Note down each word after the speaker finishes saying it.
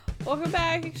Welcome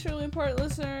back, extremely important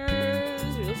listeners.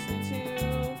 You're listening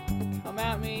to Come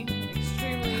At Me,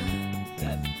 extremely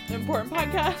important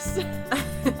podcast.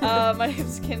 My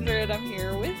name's Kindred. I'm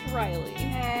here with Riley.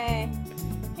 Hey.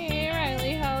 Hey,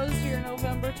 Riley, how's your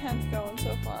November 10th going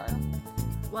so far?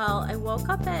 Well, I woke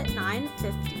up at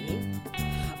 9:50.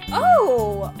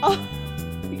 Oh!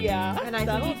 Yeah. And I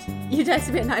think you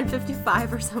texted me at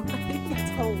 9:55 or something.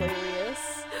 That's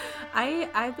hilarious.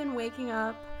 I've been waking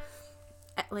up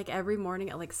every morning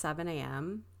at 7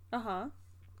 a.m. Uh-huh.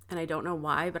 And I don't know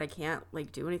why, but I can't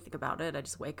do anything about it. I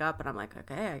just wake up and I'm like,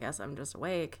 okay, I guess I'm just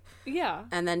awake. Yeah.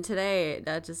 And then today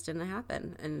that just didn't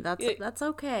happen, and that's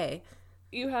okay.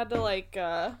 You had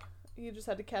to you just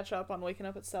had to catch up on waking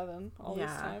up at 7 all these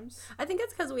times. I think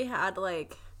it's because we had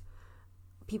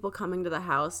people coming to the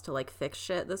house to fix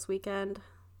shit this weekend.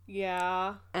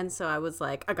 Yeah. And so I was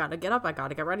like, I gotta get up. I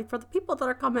gotta get ready for the people that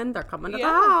are coming. They're coming to the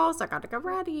house. I gotta get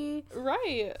ready.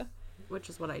 Right. Which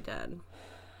is what I did.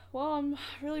 Well, I'm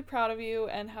really proud of you.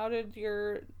 And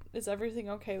is everything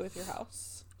okay with your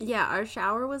house? Yeah, our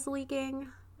shower was leaking.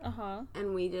 Uh-huh.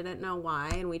 And we didn't know why.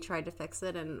 And we tried to fix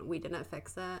it and we didn't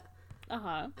fix it.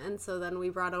 Uh-huh. And so then we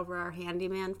brought over our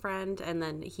handyman friend, and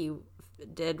then he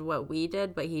did what we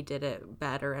did, but he did it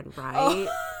better and right. Oh,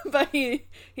 but he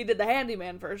did the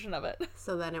handyman version of it.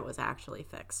 So then it was actually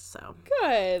fixed. So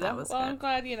good. That was good. I'm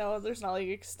glad there's not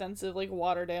extensive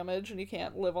water damage and you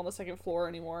can't live on the second floor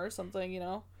anymore or something.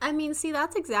 I mean, see,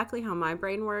 that's exactly how my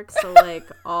brain works. So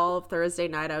all of Thursday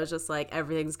night I was just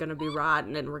everything's gonna be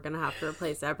rotten and we're gonna have to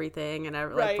replace everything and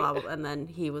right. blah, blah, blah. And then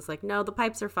he was like, no, the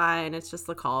pipes are fine, it's just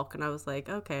the caulk. And I was like,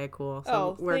 okay, cool.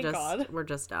 So thank God. We're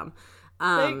just dumb.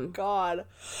 Thank God.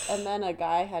 And then a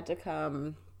guy had to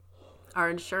come. Our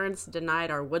insurance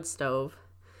denied our wood stove.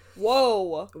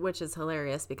 Whoa. Which is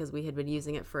hilarious because we had been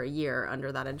using it for a year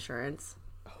under that insurance.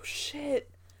 Oh, shit.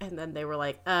 And then they were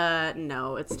like,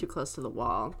 no, it's too close to the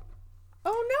wall.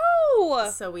 Oh,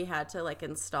 no. So we had to,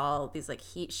 install these,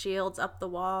 heat shields up the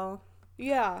wall.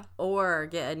 Yeah. Or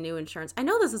get a new insurance. I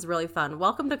know this is really fun.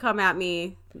 Welcome to Come At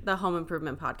Me, the home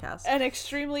improvement podcast. An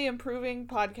extremely improving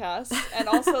podcast. And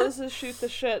also this is Shoot the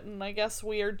Shit, and I guess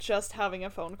we are just having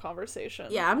a phone conversation.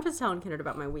 Yeah, I'm just telling Kindred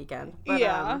about my weekend. But,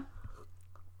 yeah.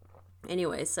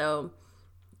 Anyway, so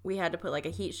we had to put a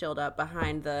heat shield up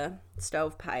behind the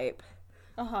stovepipe.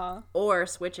 Uh-huh. Or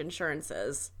switch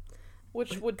insurances.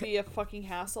 Which would be a fucking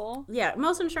hassle. Yeah,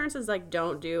 most insurances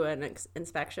don't do an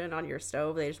inspection on your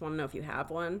stove. They just want to know if you have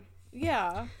one.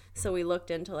 Yeah. So we looked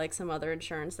into some other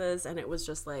insurances, and it was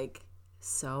just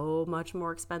so much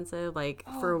more expensive,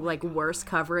 for worse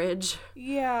coverage.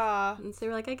 Yeah. And so they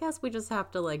were I guess we just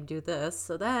have to do this.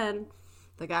 So then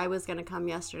the guy was gonna come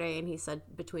yesterday, and he said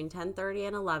between 10:30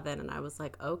 and 11, and I was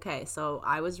like, okay. So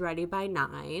I was ready by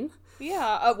 9.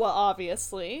 Yeah. Well,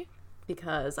 obviously.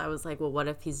 Because I was like, well, what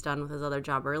if he's done with his other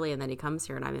job early and then he comes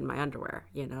here and I'm in my underwear,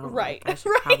 Right. I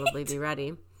should probably be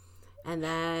ready. And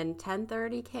then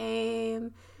 10:30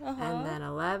 came, and then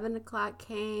 11 o'clock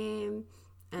came,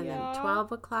 and then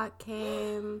 12 o'clock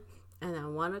came, and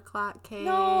then 1 o'clock came.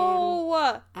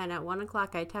 No! And at 1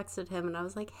 o'clock I texted him and I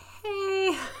was like,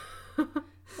 hey.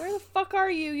 Where the fuck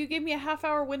are you? You gave me a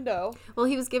half-hour window. Well,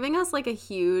 he was giving us a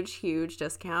huge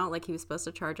discount. He was supposed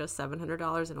to charge us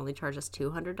 $700 and only charge us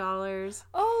 $200.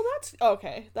 Oh, that's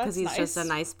okay. That's nice. Because he's nice. just a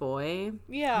nice boy.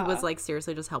 Yeah. He was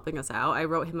seriously just helping us out. I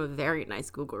wrote him a very nice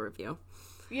Google review.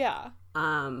 Yeah.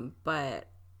 But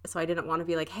so I didn't want to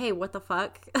be hey, what the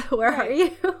fuck? Where are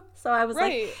you? So I was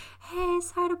hey,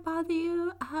 sorry to bother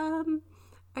you.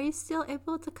 Are you still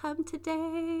able to come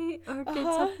today? Or did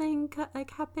something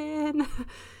happen?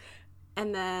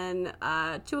 And then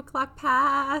 2 o'clock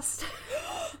passed.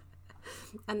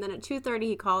 And then at 2:30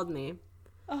 he called me.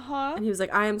 And he was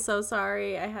like, I am so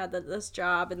sorry. I had this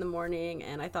job in the morning,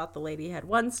 and I thought the lady had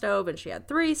 1 stove, and she had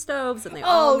 3 stoves, and they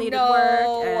all needed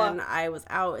work. And I was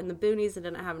out in the boonies and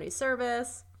didn't have any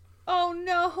service. Oh,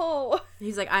 no.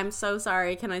 He's like, I'm so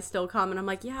sorry. Can I still come? And I'm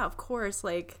like, yeah, of course.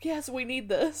 Yes, we need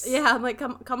this. Yeah, I'm like,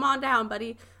 come on down,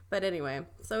 buddy. But anyway,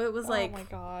 so it was oh my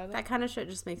God. That kind of shit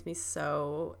just makes me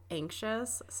so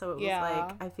anxious. So it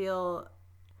was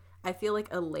I feel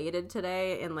elated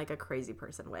today in a crazy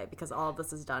person way because all of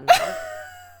this is done now.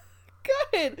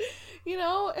 Good.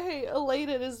 Hey,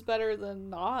 elated is better than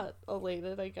not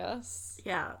elated, I guess.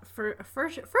 Yeah, for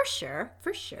sure.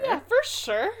 Yeah, for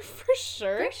sure.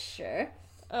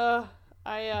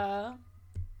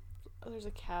 There's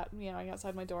a cat meowing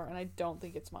outside my door, and I don't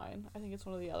think it's mine. I think it's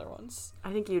one of the other ones.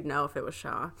 I think you'd know if it was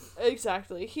Shaw.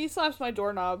 Exactly. He slaps my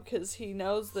doorknob because he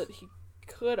knows that he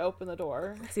could open the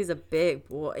door. Because he's a big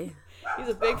boy. He's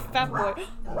a big fat boy.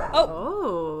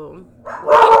 Oh!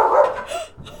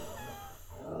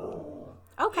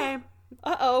 Okay.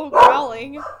 Uh-oh,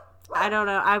 growling. I don't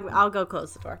know. I'll go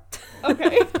close the door.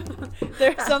 Okay.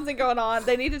 There's something going on.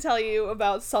 They need to tell you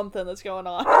about something that's going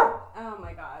on. Oh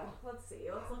my god. Let's see.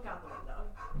 Let's look out the window.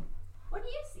 What do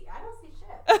you see? I don't see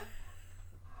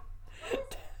shit.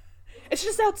 It's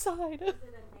just outside. Is it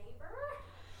a neighbor?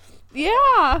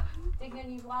 Yeah.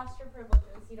 Dignan, you've lost your privileges.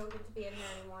 You don't get to be in here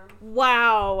anymore.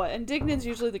 Wow. And Dignan's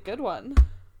usually the good one.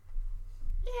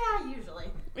 Yeah,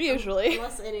 usually. Usually.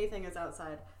 Unless anything is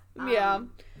outside. Yeah.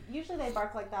 Usually they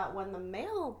bark like that when the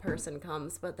mail person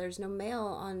comes, but there's no mail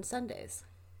on Sundays.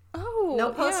 Oh.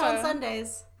 No post yeah. on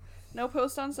Sundays. No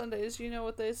post on Sundays. You know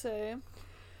what they say.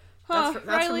 Huh, That's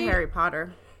Riley, from Harry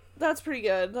Potter. That's pretty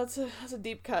good. That's a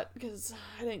deep cut because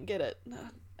I didn't get it.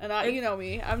 And you know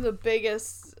me. I'm the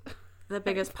biggest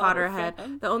Potterhead.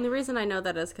 fan. The only reason I know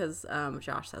that is because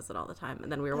Josh says it all the time.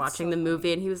 And then we were watching the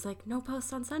movie and he was like, no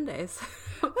post on Sundays.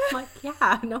 I'm like,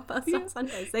 yeah, no post on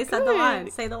Sundays. They said the line.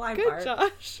 Say the line part. Good,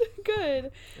 Josh.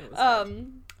 Good.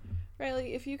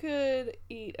 Riley, if you could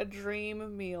eat a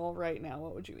dream meal right now,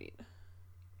 what would you eat?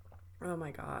 Oh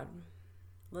my god.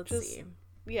 Let's see.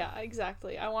 Yeah,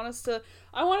 exactly. I want us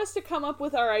to come up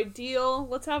with our ideal.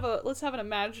 Let's have an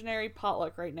imaginary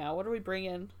potluck right now. What are we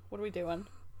bringing? What are we doing?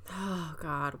 Oh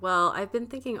god. Well, I've been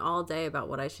thinking all day about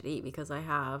what I should eat because I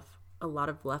have a lot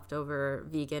of leftover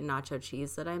vegan nacho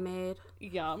cheese that I made.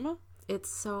 Yum. It's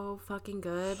so fucking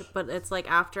good, but it's like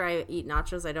after I eat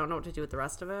nachos, I don't know what to do with the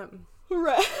rest of it.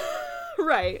 Right.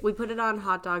 Right. We put it on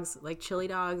hot dogs, like chili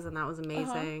dogs, and that was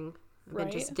amazing. I've been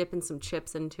Right. just dipping some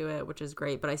chips into it, which is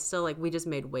great, but I still we just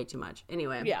made way too much.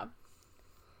 Anyway. Yeah.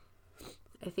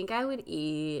 I think I would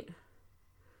eat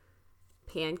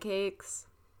pancakes.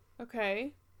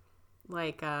 Okay.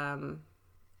 Like, but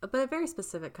a very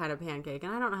specific kind of pancake,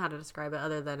 and I don't know how to describe it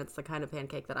other than it's the kind of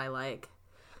pancake that I like.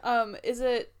 Is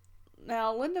it...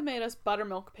 Now, Linda made us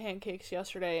buttermilk pancakes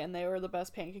yesterday, and they were the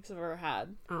best pancakes I've ever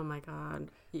had. Oh my god.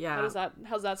 Yeah.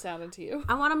 How's that sounding to you?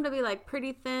 I want them to be, like,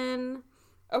 pretty thin.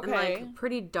 Okay. And, like,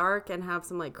 pretty dark and have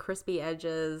some, like, crispy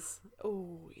edges.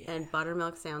 Oh, yeah. And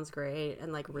buttermilk sounds great.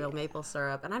 And, like, real maple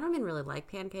syrup. And I don't even really like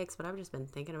pancakes, but I've just been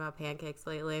thinking about pancakes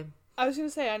lately. I was going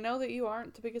to say, I know that you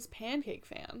aren't the biggest pancake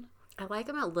fan. I like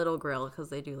them at Little Grill because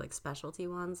they do, like, specialty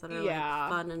ones that are, like,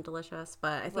 fun and delicious.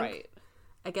 But I think... Right.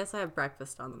 I guess I have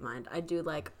breakfast on the mind. I do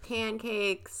like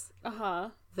pancakes, Uh-huh.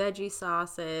 veggie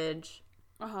sausage,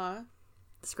 Uh-huh.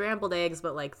 scrambled eggs,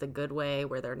 but like the good way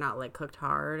where they're not like cooked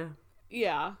hard.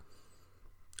 Yeah.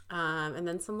 And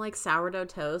then some like sourdough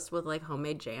toast with like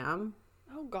homemade jam.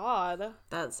 Oh, God.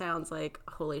 That sounds like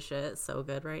holy shit, so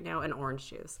good right now. And orange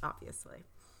juice, obviously.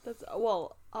 That's,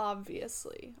 well,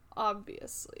 obviously.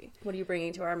 Obviously. What are you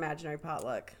bringing to our imaginary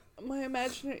potluck? Our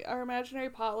imaginary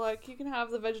potluck, you can have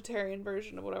the vegetarian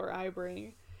version of whatever I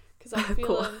bring, because I'm feeling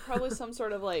Cool. probably some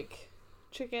sort of like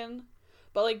chicken,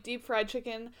 but like deep fried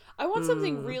chicken. I want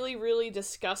something really, really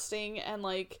disgusting, and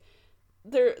like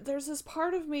there's this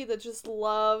part of me that just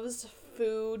loves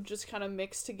food just kind of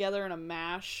mixed together in a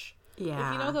mash. Yeah.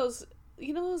 Like,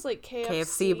 you know those like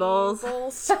KFC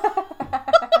bowls?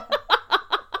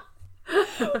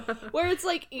 Where it's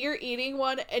like you're eating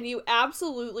one and you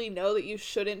absolutely know that you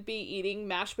shouldn't be eating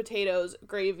mashed potatoes,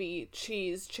 gravy,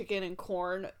 cheese, chicken, and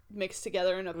corn mixed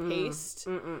together in a paste.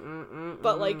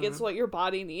 But like it's what your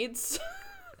body needs.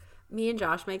 Me and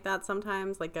Josh make that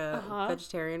sometimes, like a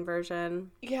vegetarian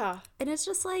version. Yeah. And it's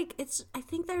just like, I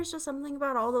think there's just something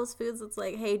about all those foods that's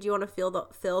like, hey, do you want to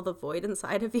fill the void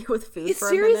inside of you with food for a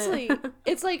seriously, minute?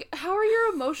 it's like, how are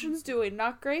your emotions doing?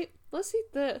 Not great? Let's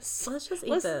eat this. Let's just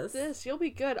eat this. Eat this. You'll be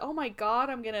good. Oh my god,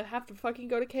 I'm gonna have to fucking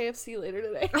go to KFC later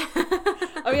today.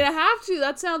 I'm gonna have to.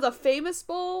 That sounds a famous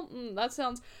bowl. That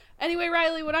sounds... Anyway,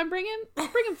 Riley, what I'm bringing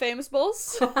famous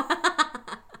bowls.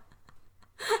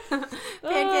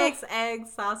 Pancakes,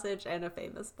 eggs, sausage, and a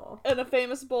famous bowl.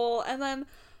 And then,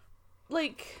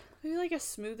 like, maybe like a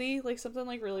smoothie, like something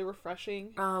like really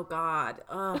refreshing. Oh god.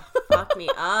 Oh, fuck me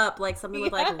up. Like something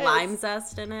with like lime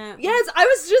zest in it. Yes, I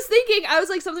was just thinking. I was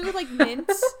like something with like mint.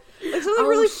 Like something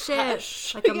really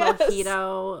fresh. Like a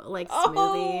mojito, like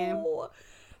smoothie. Oh,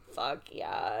 fuck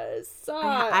yes.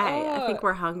 I think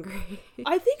we're hungry.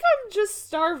 I think I'm just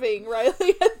starving, Riley.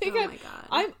 I think my God.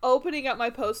 I'm opening up my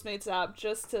Postmates app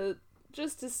just to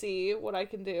see what I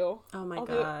can do. Oh my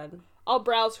god. I'll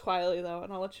browse quietly though,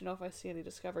 and I'll let you know if I see any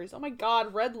discoveries. Oh my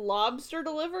god, Red Lobster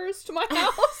delivers to my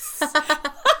house.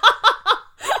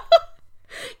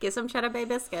 Get some Cheddar Bay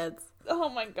biscuits. Oh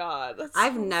my god.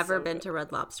 I've never been to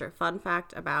Red Lobster. Fun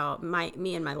fact about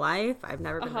me and my life, I've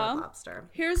never been to Red Lobster.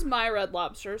 Here's my Red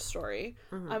Lobster story.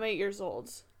 I'm 8 years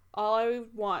old. all I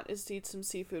want is to eat some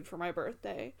seafood for my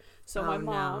birthday. So my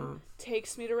mom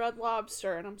takes me to Red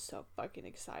Lobster, and I'm so fucking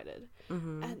excited.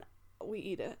 Mm-hmm. And we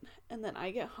eat it. And then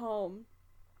I get home,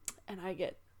 and I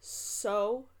get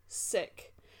so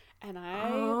sick. And I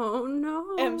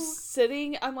am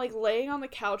sitting, I'm like laying on the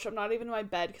couch. I'm not even in my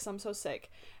bed because I'm so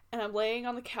sick. And I'm laying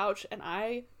on the couch, and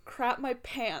I crap my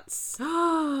pants.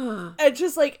 And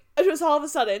just all of a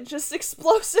sudden, just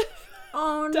explosive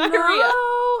diarrhea.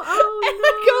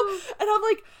 Oh, and I'm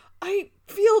like, I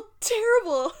feel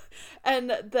terrible.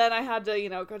 And then I had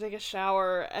to, go take a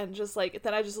shower, and just like,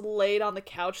 then I just laid on the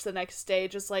couch the next day,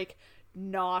 just like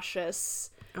nauseous.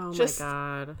 Oh my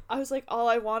God. I was like, all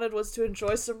I wanted was to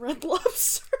enjoy some Red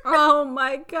Lobster. Oh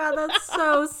my God, that's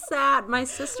so sad. My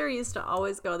sister used to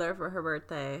always go there for her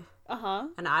birthday. Uh-huh.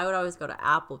 And I would always go to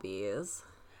Applebee's.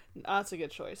 That's a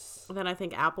good choice. Then I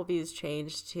think Applebee's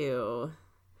changed to...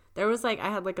 There was I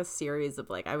had a series of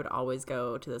I would always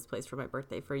go to this place for my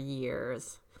birthday for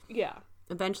years. Yeah.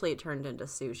 Eventually it turned into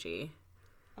sushi.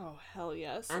 Oh, hell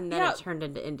yes. And then it turned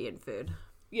into Indian food.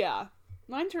 Yeah.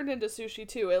 Mine turned into sushi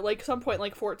too. At some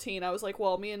point, 14, I was like,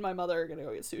 well, me and my mother are going to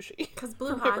go get sushi. Because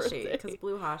Blue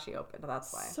Hashi opened,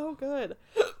 that's why. So good.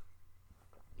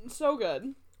 So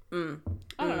good. I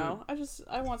don't know.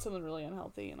 I want something really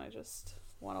unhealthy, and I just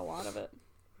want a lot of it.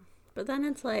 But then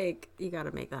it's you got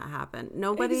to make that happen.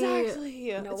 Nobody...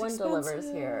 Exactly. No one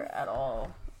delivers here at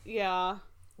all. Yeah.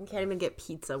 You can't even get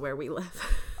pizza where we live.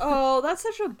 Oh, that's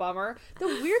such a bummer. The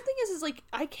weird thing is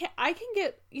I can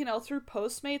get, through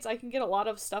Postmates, I can get a lot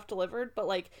of stuff delivered, but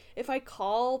if I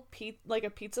call a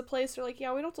pizza place, they're like,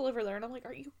 yeah, we don't deliver there. And I'm like,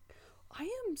 I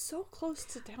am so close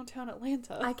to downtown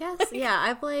Atlanta. I guess, yeah.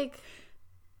 I've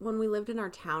when we lived in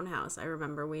our townhouse, I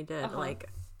remember we did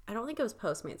I don't think it was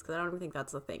Postmates because I don't even think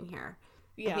that's the thing here.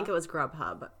 Yeah. I think it was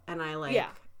Grubhub. And I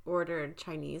ordered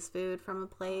Chinese food from a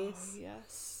place. Oh,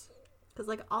 yes.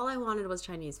 Because, all I wanted was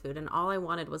Chinese food, and all I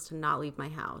wanted was to not leave my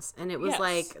house. And it was,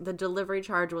 the delivery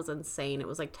charge was insane. It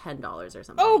was, $10 or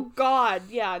something. Oh, God.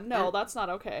 Yeah, no, and that's not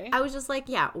okay. I was just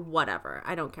yeah, whatever.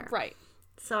 I don't care. Right.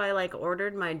 So I,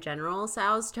 ordered my General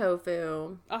Tso's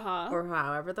tofu. Uh-huh. Or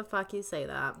however the fuck you say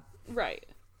that. Right.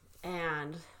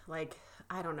 And,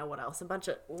 I don't know what else. A bunch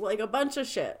of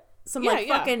shit. Some,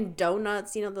 fucking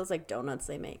donuts. You know those, donuts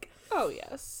they make. Oh,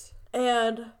 yes.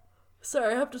 And...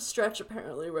 Sorry, I have to stretch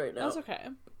apparently right now. That's okay.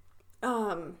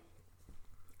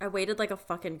 I waited a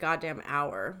fucking goddamn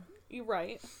hour. You're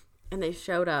right. And they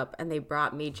showed up and they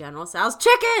brought me General Tso's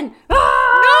chicken!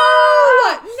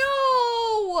 Ah!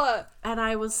 No! And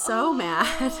I was so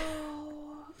mad.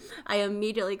 I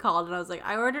immediately called and I was like,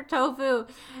 I ordered tofu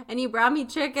and you brought me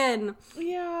chicken.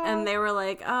 Yeah. And they were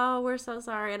like, oh, we're so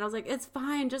sorry. And I was like, it's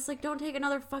fine. Just don't take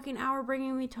another fucking hour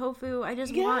bringing me tofu. I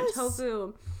just want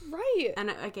tofu. Right. And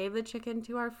I gave the chicken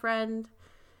to our friend,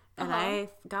 and I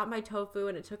got my tofu,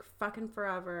 and it took fucking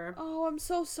forever. Oh, I'm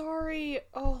so sorry.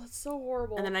 Oh, that's so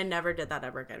horrible. And then I never did that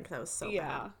ever again because I was so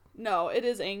mad. No, it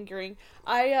is angering.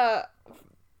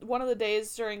 One of the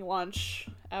days during lunch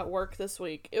at work this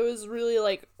week, it was really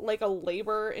a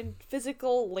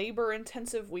physical labor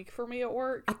intensive week for me at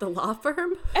work. At the law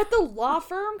firm? At the law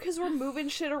firm, because we're moving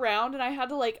shit around, and I had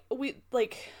to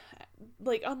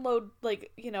unload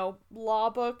law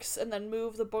books and then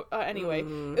move the book anyway.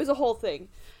 It was a whole thing.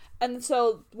 And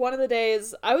so one of the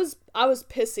days I was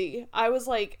pissy. I was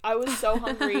so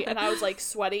hungry and I was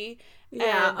sweaty.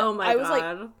 Yeah. And oh my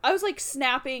God. I was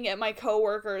snapping at my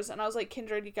coworkers and I was like,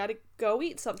 Kindred, you gotta go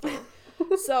eat something.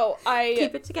 So I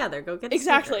keep it together. Go get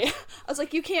exactly. I was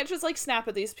like, you can't just snap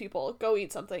at these people. Go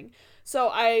eat something. So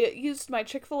I used my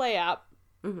Chick-fil-A app.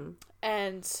 Mm-hmm.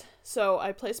 And so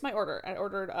I placed my order. I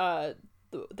ordered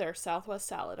their Southwest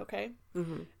salad, okay?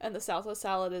 Mm-hmm. And the Southwest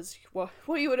salad is what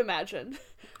you would imagine.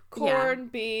 Corn,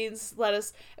 beans,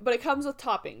 lettuce. But it comes with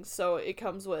toppings. So it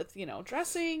comes with,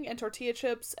 dressing and tortilla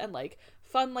chips and,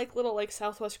 fun, little,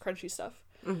 Southwest crunchy stuff.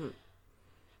 Mm-hmm.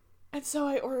 And so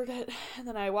I ordered it. And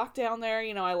then I walked down there.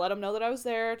 I let them know that I was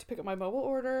there to pick up my mobile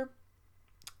order.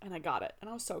 And I got it. And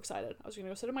I was so excited. I was going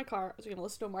to go sit in my car. I was going to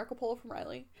listen to a Marco Polo from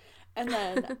Riley. And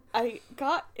then I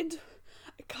got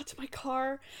to my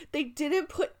car. They didn't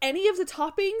put any of the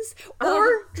toppings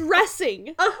or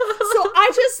dressing. So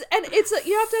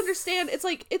you have to understand, it's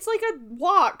like a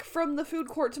walk from the food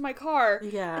court to my car.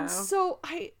 Yeah. And so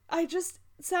I just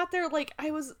sat there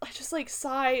I just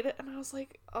sighed and I was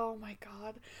like, oh my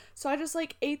God. So I just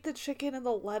ate the chicken and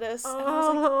the lettuce and I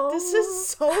was like, this is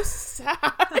so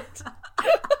sad.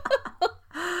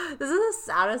 This is the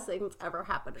saddest thing that's ever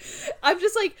happened to me. I'm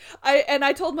just like, I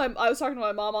was talking to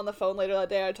my mom on the phone later that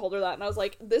day. I told her that, and I was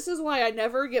like, this is why I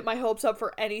never get my hopes up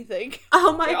for anything.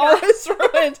 Oh my God. Always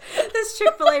ruined. This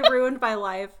Chick-fil-A ruined my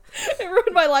life. It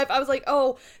ruined my life. I was like,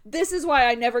 oh, this is why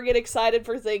I never get excited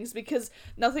for things, because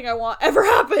nothing I want ever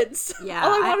happens. Yeah.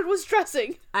 All I wanted was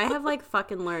dressing. I have like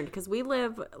fucking learned, because we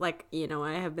live, like, you know,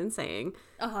 I have been saying,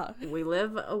 we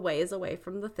live a ways away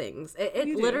from the things. It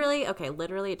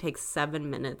literally, it takes 7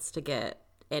 minutes to get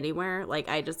anywhere. Like,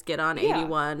 I just get on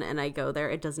 81 and I go there.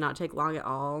 It does not take long at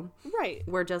all. Right.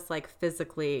 We're just like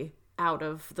physically out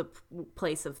of the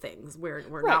place of things. We're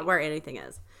not where anything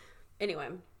is. Anyway,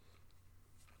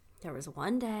 there was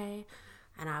one day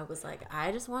and I was like,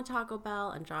 I just want Taco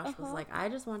Bell. And Josh was like, I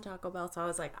just want Taco Bell. So I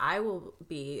was like, I will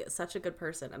be such a good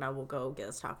person and I will go get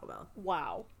us Taco Bell.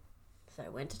 Wow. So I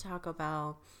went to Taco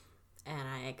Bell and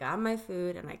I got my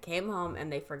food and I came home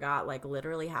and they forgot like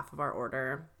literally half of our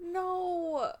order.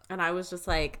 No. And I was just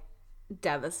like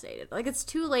devastated. Like, it's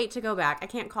too late to go back. I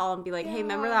can't call and be like, hey,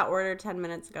 remember that order 10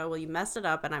 minutes ago? Well, you messed it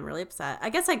up and I'm really upset. I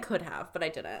guess I could have, but I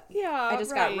didn't. Yeah. I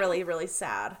just got really, really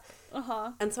sad.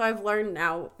 And so I've learned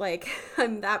now, like,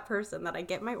 I'm that person that I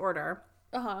get my order.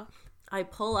 I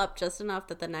pull up just enough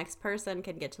that the next person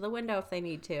can get to the window if they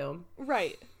need to.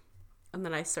 Right. And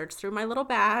then I search through my little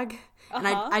bag. And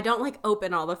I don't, like,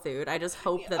 open all the food. I just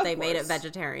hope that they made it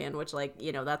vegetarian, which, like,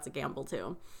 you know, that's a gamble,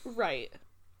 too. Right.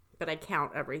 But I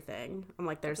count everything. I'm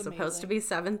like, there's supposed to be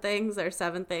 7 things. There's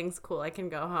 7 things. Cool, I can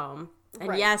go home.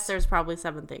 And yes, there's probably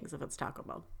 7 things if it's Taco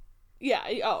Bell. Yeah.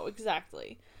 Oh,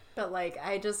 exactly. But, like,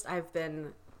 I was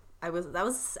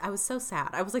so sad.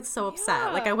 I was, like, so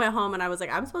upset. Like, I went home and I was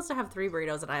like, I'm supposed to have 3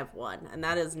 burritos and I have 1. And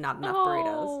that is not enough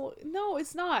burritos. No,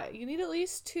 it's not. You need at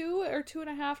least 2 or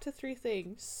 2.5 to 3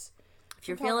 things. If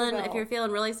you're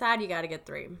feeling really sad, you got to get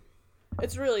 3.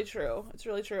 It's really true. It's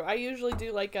really true. I usually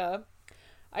do, like,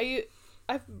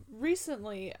 I've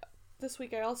recently, this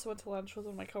week I also went to lunch with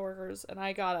one of my coworkers and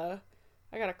I got a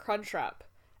Crunchwrap.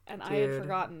 And I had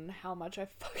forgotten how much I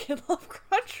fucking love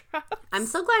Crunchwraps. I'm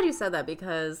so glad you said that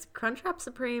because Crunchwrap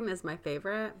Supreme is my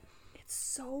favorite. It's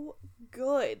so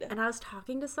good. And I was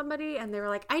talking to somebody and they were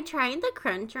like, I tried the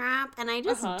Crunchwrap and I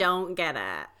just don't get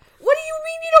it. What do you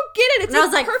mean you don't get it?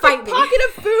 It's a perfect pocket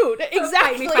of food.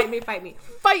 Exactly. Fight me.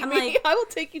 Fight me. Like, I will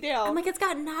take you down. I'm like, it's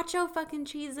got nacho fucking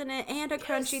cheese in it and a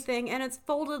crunchy thing, and it's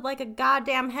folded like a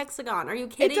goddamn hexagon. Are you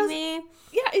kidding me?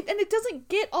 Yeah, and it doesn't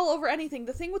get all over anything.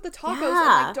 The thing with the tacos,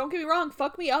 and, like, don't get me wrong,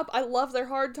 fuck me up. I love their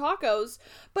hard tacos,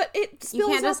 but it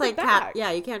spills out the back.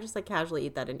 You can't just like casually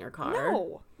eat that in your car.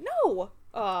 No.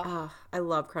 I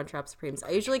love Crunchwrap Supremes.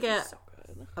 I usually get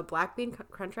a black bean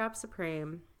Crunchwrap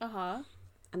Supreme.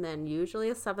 And then usually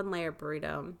a 7-layer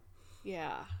burrito.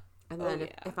 Yeah. And then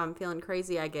if I'm feeling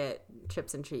crazy, I get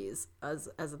chips and cheese as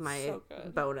my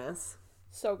bonus.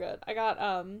 So good. I got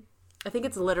I think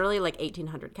it's literally like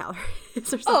 1,800 calories or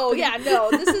something. Oh yeah, no.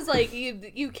 This is like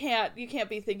you can't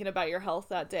be thinking about your health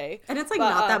that day. And it's like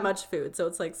not that much food, so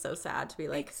it's like so sad to be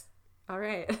like all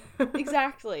right.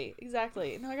 Exactly.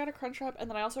 No, I got a Crunchwrap, and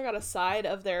then I also got a side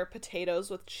of their potatoes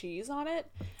with cheese on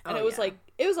it, and it was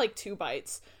like 2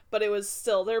 bites, but it was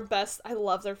still their best. I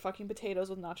love their fucking potatoes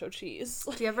with nacho cheese.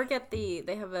 Do you ever get they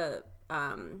have a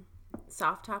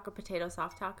soft taco, potato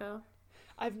soft taco?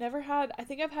 I've never had. I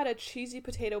think I've had a cheesy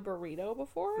potato burrito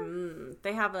before.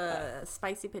 They have a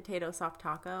spicy potato soft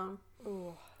taco.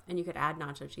 Ooh. And you could add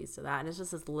nacho cheese to that, and it's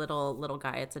just this little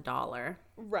guy. It's $1.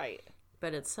 Right.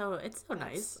 But it's so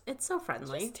nice. It's so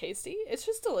friendly. It's just tasty. It's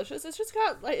just delicious. It's just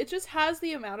got it just has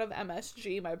the amount of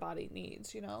MSG my body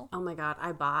needs, you know? Oh my God.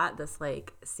 I bought this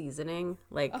like seasoning.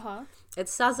 Like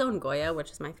it's Sazon Goya, which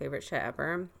is my favorite shit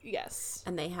ever. Yes.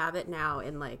 And they have it now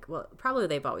in like, well, probably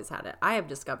they've always had it. I have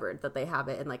discovered that they have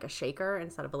it in like a shaker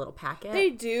instead of a little packet. They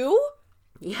do?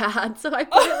 Yeah. And so I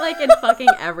put it like in fucking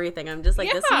everything. I'm just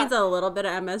like, this needs a little bit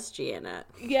of MSG in it.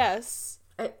 Yes.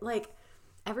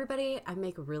 Everybody, I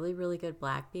make really, really good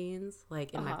black beans,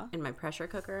 like in my pressure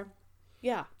cooker.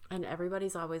 Yeah. And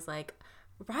everybody's always like,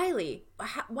 Riley,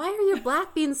 why are your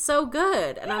black beans so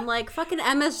good? And I'm like, fucking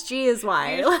MSG is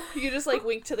why. You just like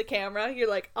wink to the camera. You're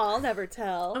like, I'll never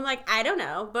tell. I'm like, I don't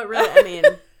know. But really, I mean.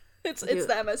 it's the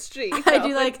MSG. I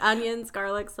do like onions,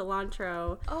 garlic,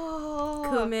 cilantro,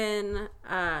 cumin,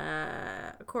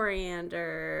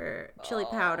 coriander, chili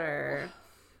powder.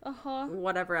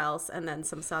 Whatever else, and then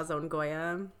some Sazon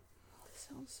Goya.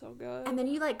 Sounds so good. And then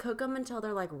you like cook them until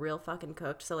they're like real fucking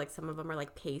cooked. So like some of them are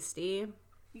like pasty.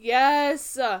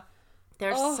 Yes,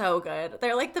 they're so good.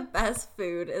 They're like the best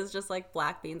food is just like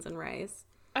black beans and rice.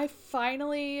 I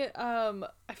finally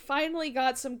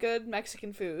got some good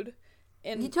Mexican food,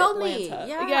 in you told Atlanta. Me.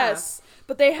 Yeah. Yes.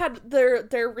 But they had their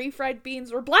refried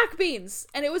beans were black beans.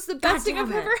 And it was the best thing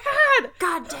I've ever had.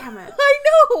 God damn it. I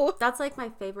know. That's like my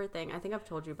favorite thing. I think I've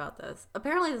told you about this.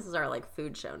 Apparently this is our like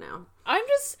food show now.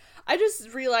 I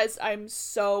just realized I'm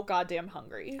so goddamn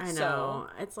hungry. I know. So.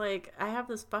 It's like I have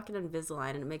this fucking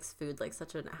Invisalign and it makes food like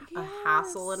such a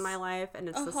hassle in my life, and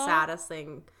it's the saddest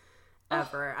thing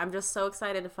ever. I'm just so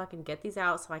excited to fucking get these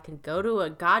out so I can go to a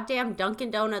goddamn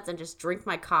Dunkin' Donuts and just drink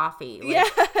my coffee. Like,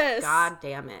 yes. God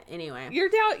damn it. Anyway. You're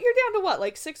down to what,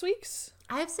 like 6 weeks?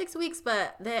 I have 6 weeks,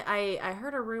 but I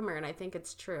heard a rumor, and I think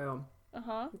it's true.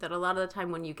 That a lot of the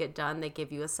time when you get done, they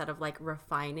give you a set of like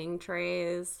refining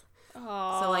trays.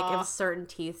 So like if certain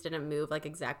teeth didn't move like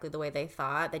exactly the way they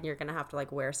thought, then you're gonna have to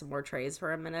like wear some more trays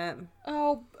for a minute.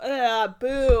 Oh,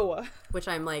 boo. Which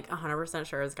I'm like 100%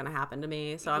 sure is gonna happen to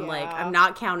me. So I'm like, I'm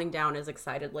not counting down as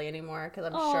excitedly anymore because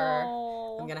I'm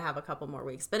sure I'm gonna have a couple more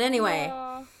weeks. But anyway,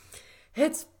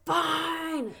 it's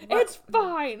fine. It's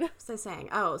fine. What was I saying?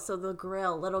 Oh, so the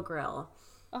grill, Little Grill.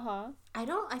 I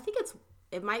think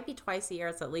it might be twice a year.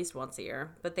 It's at least once a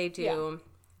year, but they do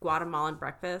Guatemalan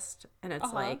breakfast, and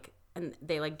it's like, and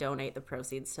they like donate the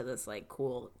proceeds to this like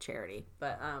cool charity.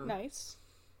 But nice.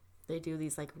 They do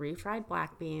these like refried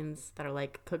black beans that are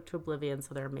like cooked to oblivion,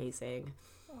 so they're amazing.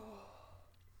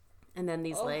 And then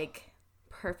these like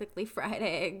perfectly fried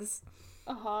eggs.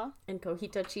 And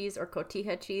cojita cheese or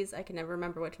cotija cheese. I can never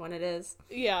remember which one it is.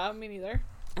 Yeah, me neither.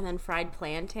 And then fried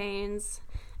plantains,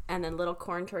 and then little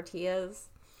corn tortillas.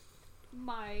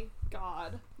 My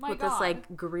God. With this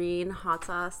like green hot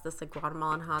sauce, this like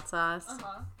Guatemalan hot sauce.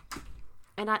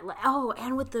 And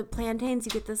and with the plantains,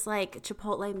 you get this like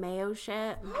chipotle mayo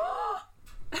shit.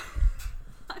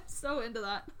 I'm so into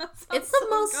that. It's the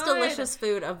most delicious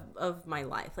food of my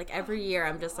life. Like every year,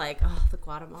 I'm just like, oh, the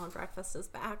Guatemalan breakfast is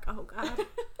back. Oh God,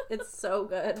 it's so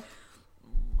good.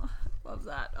 Love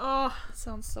that. Oh,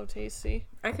 sounds so tasty.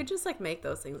 I could just like make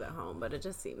those things at home, but it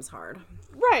just seems hard.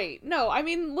 Right. No, I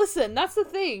mean, listen, that's the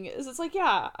thing. Is it's like,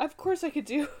 yeah, of course I could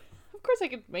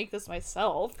make this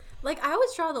myself. Like, I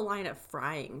always draw the line at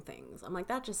frying things. I'm like,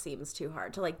 that just seems too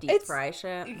hard to like deep fry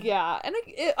shit. Yeah, and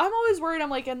I'm always worried.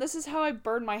 I'm like, and this is how I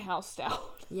burn my house down.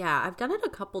 Yeah, I've done it a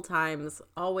couple times.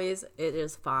 Always, it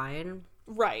is fine.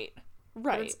 Right.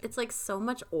 It's like so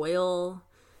much oil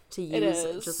to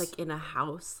use just like in a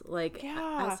house. Like,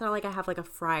 it's not like I have like a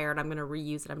fryer and I'm gonna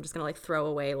reuse it. I'm just gonna like throw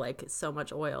away like so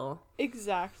much oil.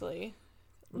 Exactly.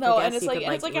 No, and it's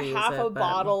like a half a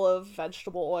bottle of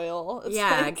vegetable oil. It's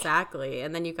exactly.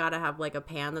 And then you gotta have like a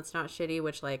pan that's not shitty,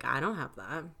 which like I don't have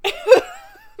that.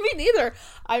 Me neither.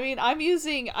 I mean, I'm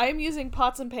using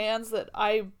pots and pans that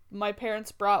my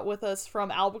parents brought with us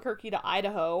from Albuquerque to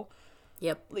Idaho.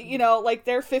 Yep. You know, like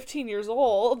they're 15 years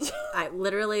old. I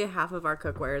literally half of our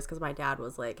cookware is because my dad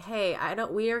was like, "Hey,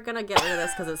 we are gonna get rid of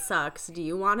this because it sucks. Do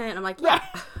you want it?" And I'm like, "Yeah,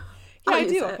 yeah, I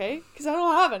do." Okay, because I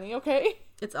don't have any. Okay.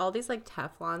 It's all these like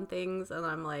Teflon things, and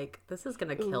I'm like, "This is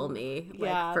gonna kill me." Like,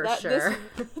 yeah, for sure.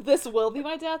 This will be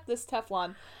my death. This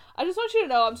Teflon. I just want you to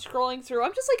know, I'm scrolling through.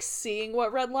 I'm just like seeing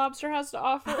what Red Lobster has to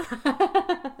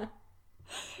offer.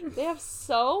 They have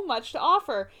so much to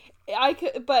offer.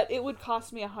 But it would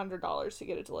cost me $100 to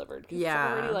get it delivered.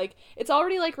 Yeah, it's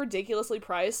already ridiculously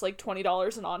priced, like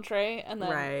 $20 an entree, and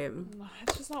then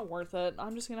it's just not worth it.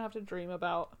 I'm just gonna have to dream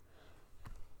about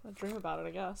it,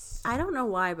 I guess. I don't know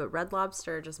why, but Red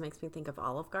Lobster just makes me think of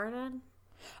Olive Garden.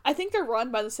 I think they're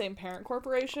run by the same parent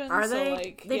corporation. Are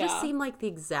they? They just seem like the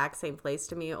exact same place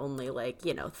to me, only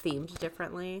themed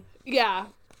differently. Yeah.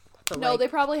 But they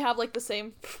probably have like the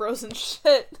same frozen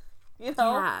shit. You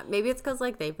know? Yeah, maybe it's because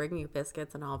they bring you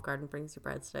biscuits and Olive Garden brings you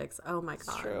breadsticks. Oh my God.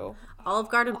 It's true. Olive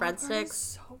Garden breadsticks.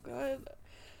 So good.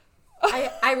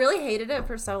 I really hated it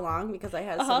for so long because I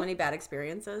had so many bad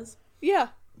experiences. Yeah.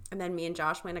 And then me and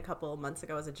Josh went a couple months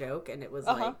ago as a joke, and it was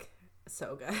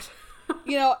so good.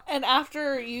 You know, and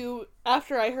after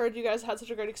I heard you guys had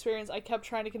such a great experience, I kept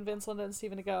trying to convince Linda and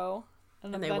Steven to go.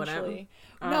 And eventually, they wouldn't?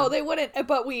 No, they wouldn't.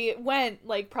 But we went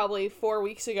probably 4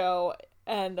 weeks ago,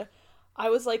 and I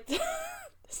was like,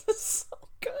 this is so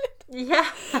good. Yeah.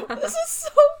 This is so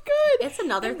good. It's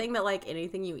another thing that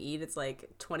anything you eat, it's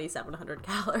 2,700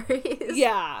 calories.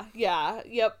 Yeah.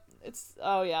 Yep.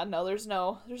 There's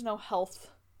no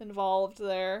health involved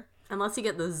there. Unless you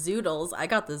get the zoodles. I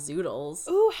got the zoodles.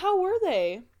 Ooh, how were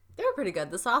they? They were pretty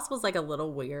good. The sauce was a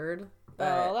little weird.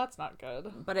 Oh, that's not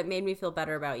good. But it made me feel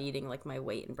better about eating my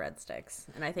weight in breadsticks.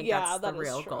 And I think that's the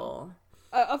real goal.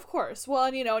 Of course. Well,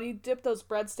 and you dip those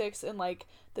breadsticks in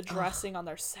the dressing on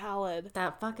their salad.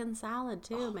 That fucking salad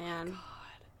too, man. God.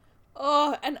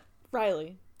 Oh, and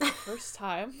Riley, first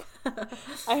time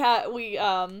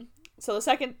So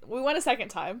we went a second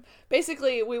time.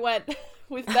 Basically,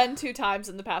 we've been 2 times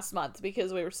in the past month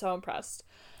because we were so impressed.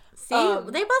 See,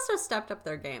 they must have stepped up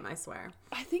their game, I swear.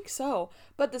 I think so.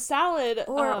 But the salad...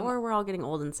 Or we're all getting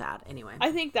old and sad, anyway.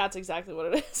 I think that's exactly what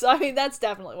it is. I mean, that's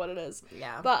definitely what it is.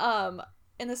 Yeah. But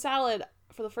in the salad,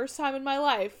 for the first time in my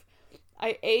life,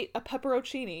 I ate a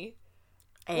pepperoncini.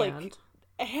 And?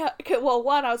 Well,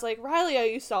 one, I was like, Riley, I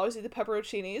used to always eat the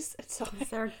pepperoncinis. And so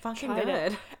they're fucking good.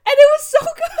 And it was so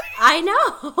good! I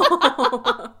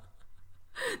know!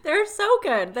 They're so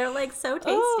good. They're, like, so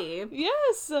tasty.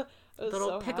 Yes! Little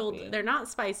so pickled. happy. They're not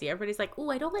spicy. Everybody's like,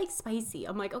 "Ooh, I don't like spicy."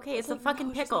 I'm like, "Okay, it's a fucking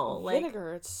no, pickle." Like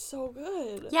vinegar. It's so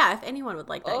good. Yeah, if anyone would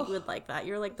like that, you would like that.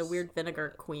 You're like the weird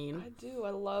vinegar queen. I do.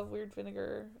 I love weird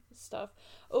vinegar stuff.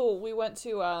 Oh, we went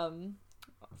to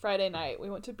Friday night. We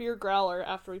went to Beer Growler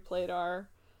after we played our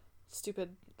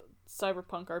stupid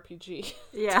cyberpunk RPG.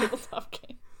 Yeah. Tabletop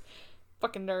game.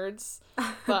 Fucking nerds.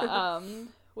 But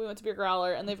we went to Beer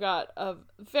Growler and they've got a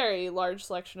very large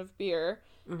selection of beer.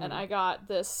 Mm-hmm. And I got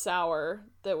this sour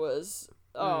that was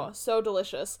so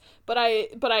delicious. But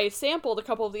I sampled a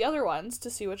couple of the other ones to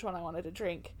see which one I wanted to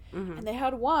drink. Mm-hmm. And they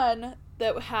had one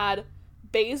that had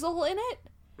basil in it.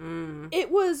 Mm. It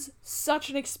was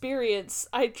such an experience.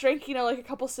 I drank, like a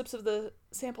couple sips of the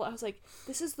sample. I was like,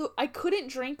 I couldn't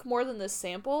drink more than this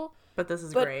sample. But this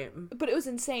is great. But it was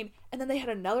insane. And then they had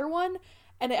another one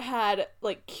and it had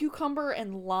like cucumber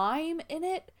and lime in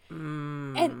it.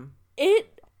 Mm. And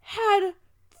it had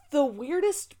the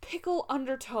weirdest pickle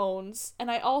undertones, and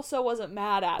I also wasn't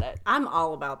mad at it. I'm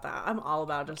all about that. I'm all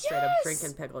about just straight up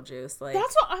drinking pickle juice. Like,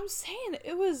 that's what I'm saying.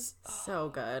 It was so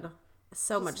good.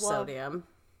 So much sodium.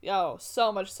 Oh,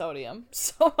 so much sodium.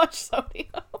 So much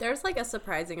sodium. There's like a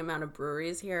surprising amount of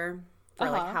breweries here for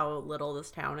like how little this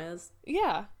town is.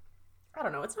 Yeah. I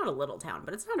don't know. It's not a little town,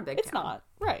 but it's not a big town. It's not.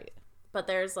 Right. But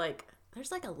there's like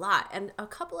a lot, and a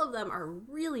couple of them are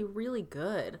really, really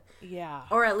good. Yeah.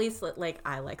 Or at least, like,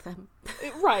 I like them.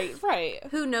 Right.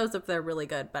 Who knows if they're really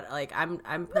good, but, like, I'm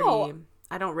pretty... No.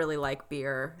 I don't really like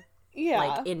beer. Yeah.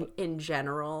 Like, in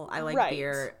general. I like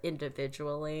beer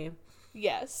individually.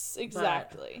 Yes,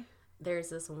 exactly. But there's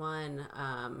this one,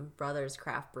 Brothers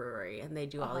Craft Brewery, and they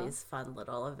do all these fun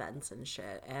little events and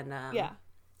shit. And,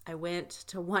 I went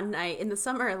to one night in the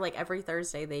summer, like, every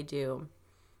Thursday they do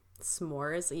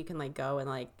s'mores, so you can like go and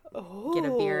like get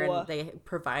a beer and they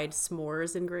provide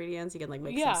s'mores ingredients. You can like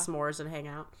make some s'mores and hang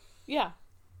out. Yeah.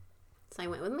 So I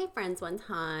went with my friends one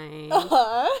time,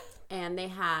 and they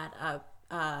had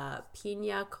a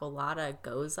pina colada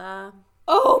goza.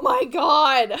 Oh my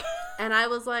god! And I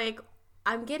was like,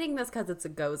 I'm getting this because it's a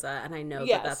goza, and I know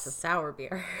that that's a sour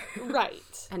beer.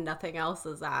 Right. And nothing else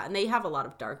is that. And they have a lot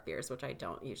of dark beers, which I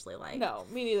don't usually like. No,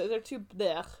 me neither. They're too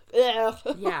blech.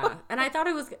 Yeah. And I thought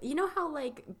it was, you know how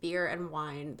like beer and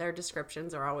wine, their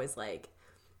descriptions are always like,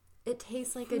 it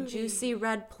tastes like a juicy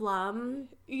red plum.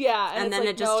 Yeah. And then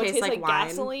it just tastes like wine.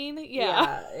 Gasoline.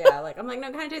 Yeah. Like, I'm like, no,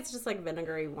 it kind of tastes just like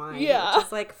vinegary wine. Yeah. Which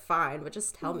is like fine, but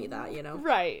just tell me that,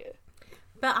 Right.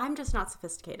 But I'm just not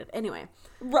sophisticated. Anyway.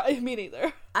 Right, me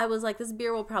neither. I was like, this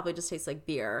beer will probably just taste like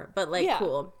beer. But, like,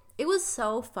 cool. It was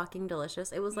so fucking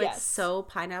delicious. It was, like, so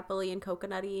pineapple-y and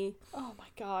coconutty. Oh, my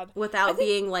God. Without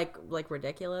being, like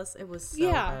ridiculous. It was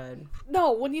so good.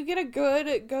 No, when you get a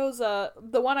good goza,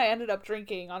 the one I ended up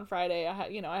drinking on Friday, I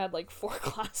had, like, 4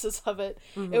 glasses of it.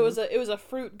 Mm-hmm. It was a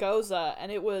fruit goza,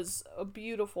 and it was a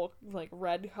beautiful, like,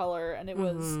 red color, and it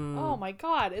was, oh, my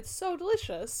God, it's so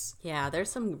delicious. Yeah, there's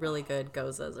some really good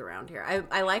gozas around here.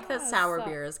 I like that sour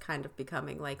beer is kind of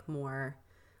becoming, like, more,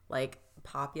 like,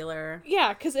 popular.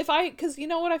 Yeah, because you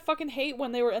know what I fucking hate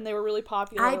when they were really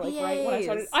popular, IPAs. like right when I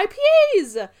started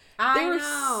IPAs. They were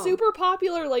know. super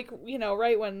popular, like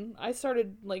right when I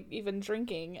started like even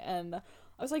drinking, and I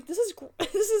was like, this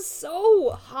is so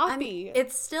hoppy. I mean,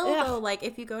 it's still though, like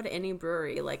if you go to any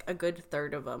brewery, like a good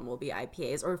third of them will be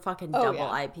IPAs or fucking double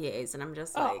IPAs, and I'm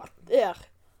just like, yeah.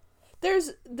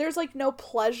 There's like no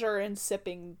pleasure in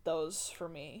sipping those for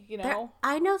me,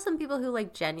 I know some people who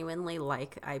like genuinely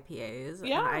like IPAs,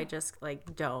 and I just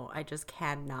like don't. I just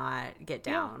cannot get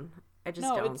down. I just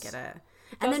don't get it.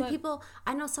 And then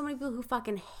I know so many people who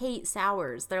fucking hate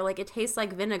sours. They're like, it tastes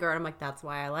like vinegar. And I'm like, that's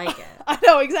why I like it. I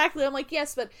know, exactly. I'm like,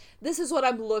 yes, but this is what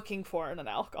I'm looking for in an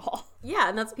alcohol. Yeah,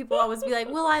 and that's people always be like,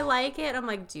 will I like it? I'm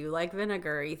like, do you like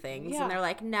vinegary things? Yeah. And they're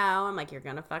like, no. I'm like, you're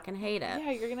going to fucking hate it.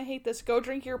 Yeah, you're going to hate this. Go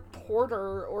drink your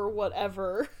porter or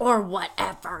whatever. Or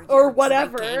whatever.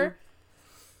 Drinking.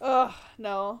 Ugh,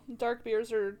 no. Dark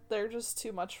beers they're just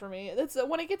too much for me. It's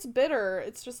when it gets bitter,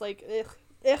 it's just like, ugh.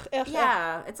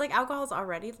 Yeah, it's like alcohol's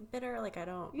already bitter. Like I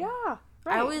don't. Yeah,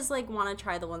 right. I always like want to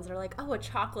try the ones that are like, oh, a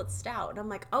chocolate stout, and I'm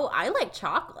like, oh, I like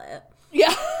chocolate.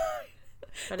 Yeah,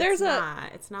 but it's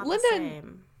not the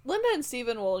same. Linda and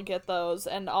Steven will get those,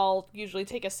 and I'll usually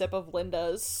take a sip of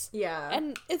Linda's. Yeah,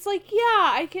 and it's like, yeah,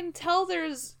 I can tell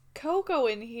there's cocoa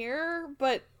in here,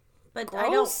 but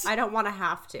gross. I don't want to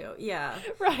have to. Yeah,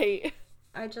 right.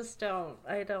 I just don't.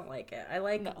 I don't like it. I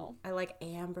like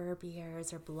amber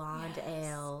beers or blonde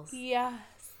ales. Yes.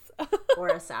 Or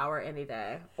a sour any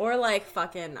day. Or like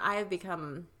fucking. I have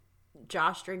become.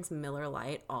 Josh drinks Miller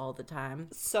Lite all the time.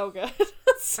 So good.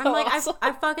 So I'm like, awesome.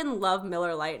 I fucking love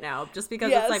Miller Lite now, just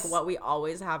because it's like what we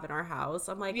always have in our house.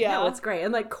 I'm like, yeah, it's great.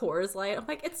 And like Coors Light, I'm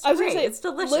like, it's great. It's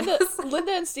delicious.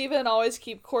 Linda and Steven always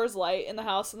keep Coors Light in the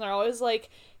house, and they're always like,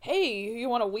 hey, you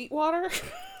want a wheat water?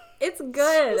 It's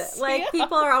good. Like,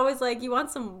 people are always like, you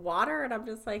want some water? And I'm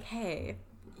just like, hey,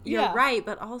 you're right,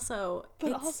 but also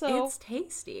it's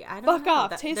tasty. I don't know.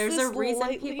 Off. There's a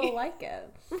reason people like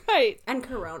it. Right. And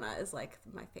Corona is like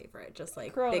my favorite. Just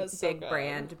like big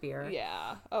brand beer.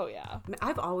 Yeah. Oh yeah.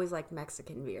 I've always liked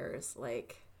Mexican beers.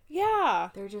 Like, yeah,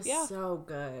 they're just so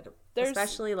good.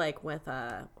 Especially like with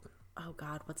oh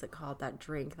god, what's it called? That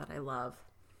drink that I love.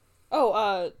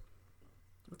 Oh,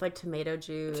 with like tomato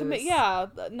juice. I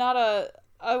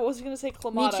was gonna say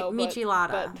clamato.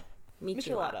 Michelada.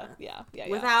 Michelada. Yeah.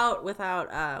 Without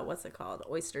what's it called?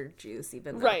 Oyster juice,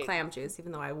 even though clam juice,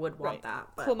 even though I would want that.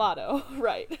 But clamato,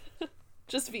 right.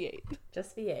 Just V8.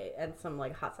 Just V8 and some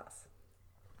like hot sauce.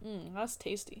 That's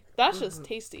tasty. That's just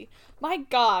tasty. My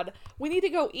God, we need to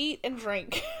go eat and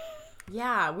drink.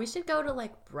 Yeah, we should go to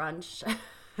like brunch.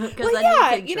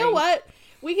 You know what?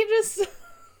 We can just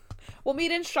we'll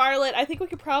meet in Charlotte. I think we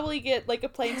could probably get like a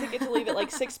plane ticket to leave at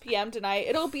like 6 p.m. tonight.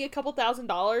 It'll be a couple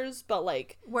 $1,000s, but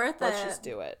like worth it. Let's just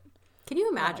do it. Can you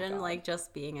imagine like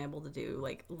just being able to do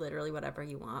like literally whatever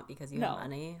you want because you have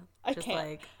money? I can't.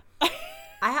 Like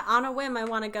on a whim, I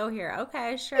want to go here.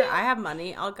 Okay, sure. I have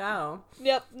money. I'll go.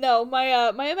 Yep. No, my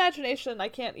imagination, I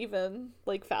can't even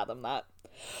like fathom that.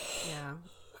 Yeah.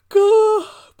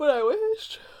 But I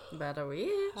wish.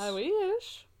 I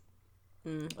wish.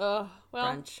 Well.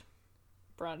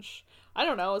 Brunch. I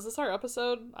don't know. Is this our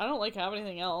episode? I don't like have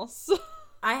anything else.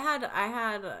 I had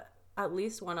at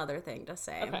least one other thing to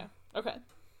say. Okay.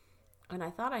 And I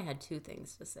thought I had two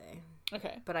things to say.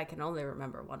 Okay. But I can only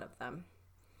remember one of them.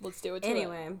 Let's do it.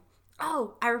 Anyway.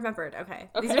 Oh, I remembered. Okay.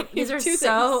 Okay. These are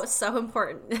so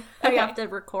important. Okay. I have to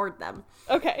record them.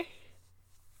 Okay.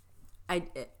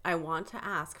 I want to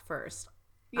ask first.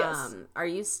 Yes. Are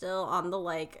you still on the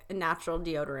like natural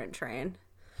deodorant train?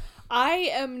 I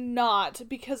am not,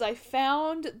 because I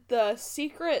found the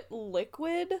secret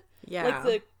liquid. Yeah. Like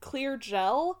the clear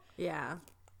gel. Yeah.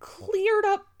 Cleared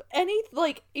up any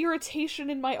like irritation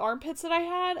in my armpits that I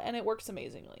had, and it works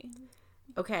amazingly.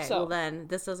 Okay, well then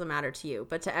this doesn't matter to you,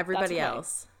 but to everybody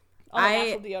else. On the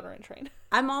natural deodorant train.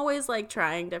 I'm always like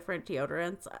trying different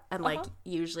deodorants, and like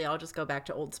usually I'll just go back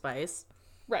to Old Spice.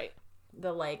 Right.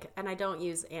 And I don't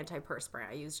use antiperspirant.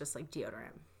 I use just like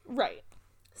deodorant. Right.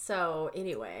 So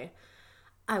anyway,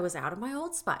 I was out of my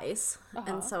Old Spice,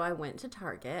 and so I went to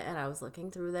Target, and I was looking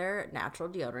through their natural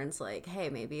deodorants, like, hey,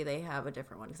 maybe they have a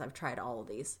different one, because I've tried all of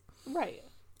these. Right.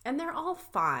 And they're all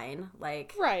fine.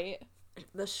 Like, right.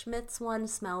 The Schmidt's one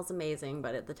smells amazing,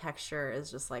 but the texture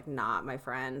is just like not my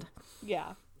friend.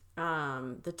 Yeah.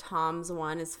 The Tom's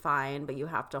one is fine, but you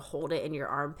have to hold it in your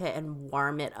armpit and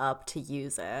warm it up to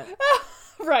use it.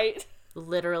 Right.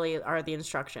 Literally are the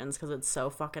instructions, because it's so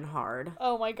fucking hard.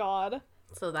 Oh my God.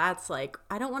 So that's like,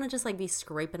 I don't want to just like be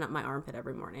scraping up my armpit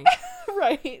every morning.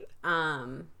 Right.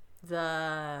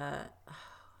 That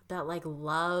like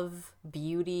Love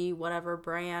Beauty whatever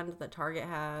brand that Target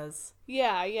has.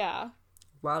 Yeah.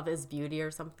 Love is Beauty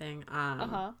or something.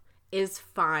 Is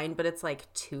fine, but it's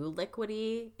like too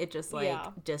liquidy. It just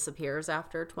like disappears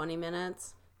after 20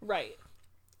 minutes. Right.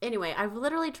 Anyway, I've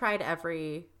literally tried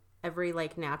every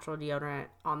like natural deodorant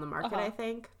on the market, I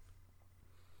think.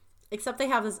 Except they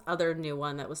have this other new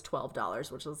one that was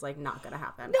 $12, which was like not gonna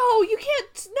happen. No, you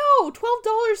can't. No,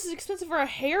 $12 is expensive for a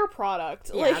hair product.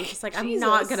 Yeah, like, I'm just like, Jesus. I'm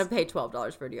not gonna pay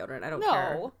 $12 for deodorant. I don't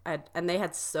care. And they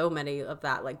had so many of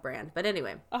that like brand. But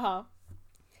anyway.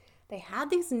 They had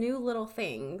these new little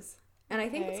things, and I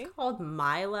think it's called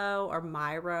Milo or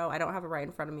Myro. I don't have it right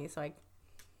in front of me, so I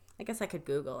guess I could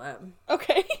Google it.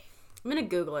 Okay. I'm gonna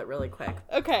Google it really quick.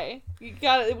 Okay. We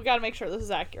gotta make sure this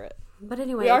is accurate. But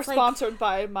anyway, we are sponsored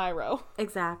by Myro.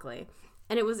 Exactly.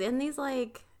 And it was in these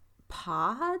like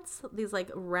pods, these like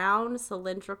round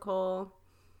cylindrical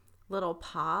little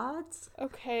pods.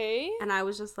 Okay. And I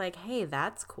was just like, hey,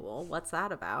 that's cool. What's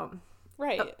that about?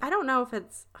 Right. I don't know if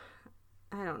it's...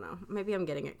 I don't know. Maybe I'm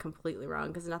getting it completely wrong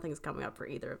because nothing's coming up for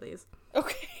either of these.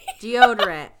 Okay.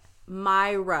 Deodorant.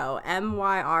 Myro.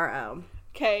 MYRO.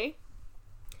 Okay.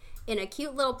 In a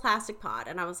cute little plastic pod.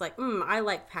 And I was like, I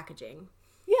like packaging.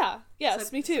 Yeah. Yes,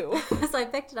 so, me too. So I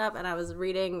picked it up and I was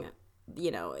reading,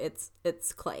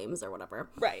 its claims or whatever.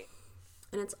 Right.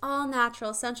 And it's all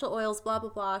natural, essential oils, blah, blah,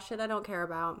 blah, shit I don't care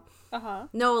about. Uh-huh.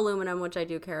 No aluminum, which I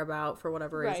do care about for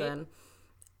whatever reason.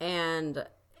 And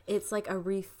it's like a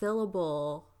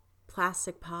refillable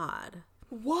plastic pod.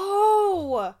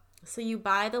 Whoa! So you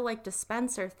buy the, like,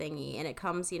 dispenser thingy, and it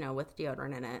comes, with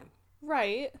deodorant in it.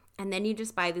 Right. And then you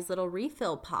just buy these little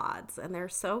refill pods, and they're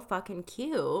so fucking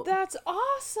cute. That's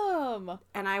awesome!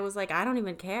 And I was like, I don't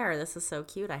even care. This is so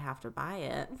cute. I have to buy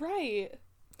it. Right.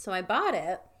 So I bought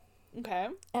it. Okay.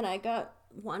 And I got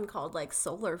one called, like,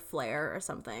 Solar Flare or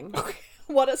something. Okay.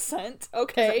 What a scent.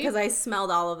 Okay. Because I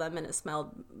smelled all of them, and it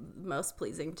smelled most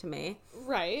pleasing to me.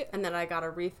 Right. And then I got a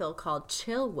refill called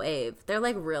Chill Wave. They're,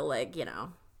 like, real, like,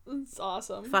 It's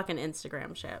awesome. fucking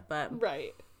Instagram shit. But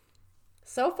right.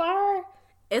 so far,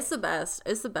 it's the best.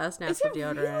 It's the best natural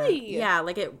deodorant. Really? Yeah,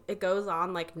 like, it goes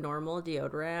on, like, normal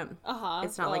deodorant. Uh-huh.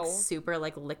 It's not, like, super,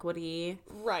 like, liquidy.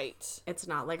 Right. It's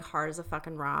not, like, hard as a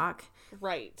fucking rock.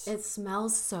 Right. It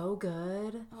smells so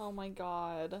good. Oh my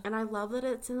god. And I love that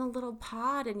it's in a little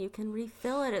pod and you can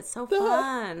refill it. It's so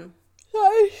fun.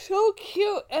 That is so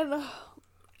cute. And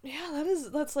yeah,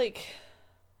 that's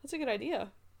a good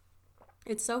idea.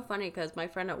 It's so funny because my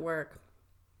friend at work,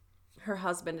 her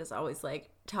husband is always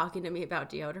like talking to me about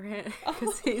deodorant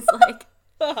because he's like,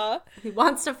 he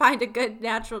wants to find a good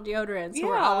natural deodorant. So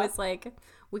we're always like,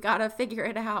 we got to figure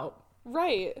it out.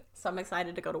 Right. So I'm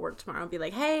excited to go to work tomorrow and be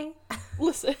like, hey,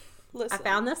 listen. I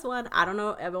found this one. I don't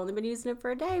know. I've only been using it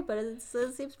for a day, but it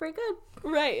seems pretty good.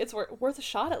 Right. It's worth a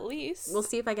shot at least. We'll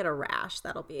see if I get a rash.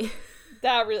 That'll be...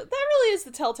 That really is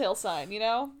the telltale sign,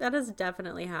 That has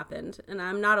definitely happened. And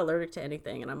I'm not allergic to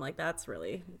anything. And I'm like, that's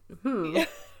really...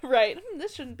 Right.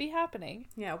 This shouldn't be happening.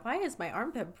 Yeah. Why is my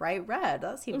armpit bright red?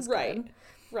 That seems right. good.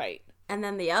 Right. And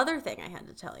then the other thing I had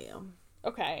to tell you.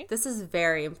 Okay. This is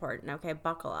very important. Okay.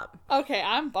 Buckle up. Okay.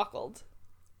 I'm buckled.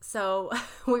 So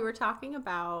we were talking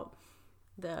about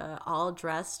the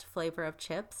all-dressed flavor of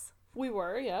chips. We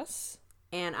were, yes.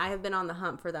 And I have been on the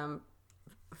hunt for them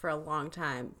for a long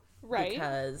time. Right.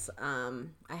 Because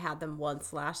I had them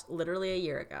once literally a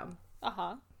year ago.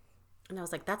 Uh-huh. And I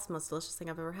was like, that's the most delicious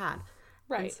thing I've ever had.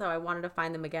 Right. And so I wanted to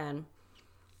find them again.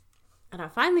 And I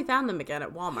finally found them again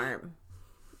at Walmart.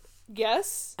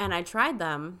 Yes. And I tried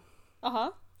them.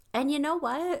 Uh-huh. And you know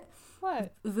what?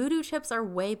 What? Voodoo chips are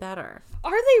way better.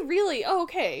 Are they really? Oh,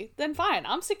 okay. Then fine.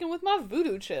 I'm sticking with my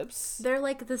voodoo chips. They're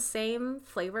like the same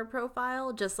flavor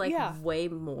profile, just like way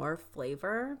more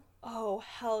flavor. Oh,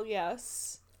 hell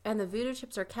yes. And the voodoo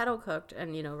chips are kettle cooked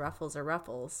and, Ruffles are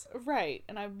Ruffles. Right.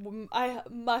 And I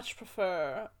much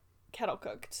prefer kettle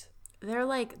cooked. They're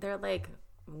like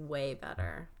way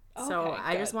better. Okay, so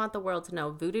I good. just want the world to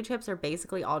know voodoo chips are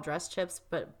basically all dressed chips,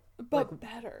 but like,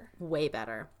 better. Way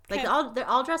better. Okay. Like they're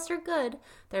all dressed are good.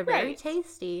 They're very Right.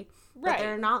 tasty, but Right.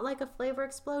 they're not like a flavor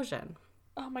explosion.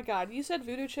 Oh my god, you said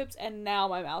voodoo chips and now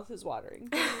my mouth is watering.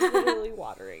 Literally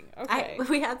watering. Okay.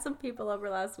 We had some people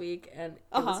over last week and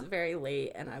it was very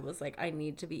late and I was like, I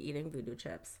need to be eating voodoo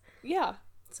chips. Yeah.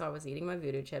 So I was eating my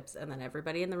voodoo chips and then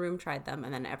everybody in the room tried them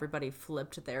and then everybody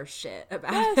flipped their shit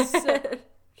about it. It's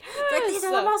like, these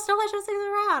are the most delicious things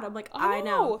around. I'm like, I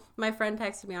know. My friend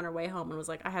texted me on her way home and was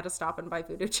like, I had to stop and buy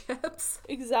voodoo chips.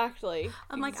 Exactly.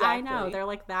 I'm like, I know. They're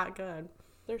like that good.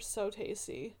 They're so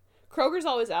tasty. Kroger's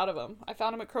always out of them. I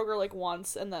found them at Kroger like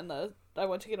once and then I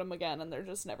went to get them again and they're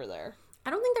just never there. I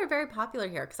don't think they're very popular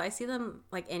here because I see them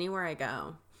like anywhere I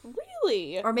go.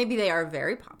 Really? Or maybe they are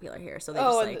very popular here, so they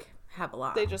just like have a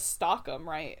lot. They just stock them,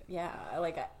 right? Yeah,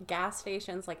 like gas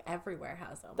stations, like everywhere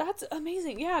has them. That's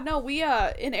amazing. Yeah, no, we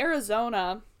in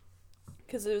Arizona,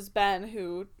 because it was Ben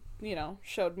who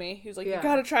showed me. He was like, you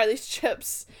gotta try these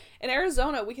chips. In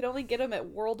Arizona, we could only get them at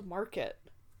World Market.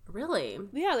 Really?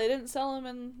 Yeah, they didn't sell them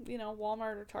in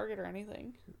Walmart or Target or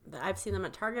anything. I've seen them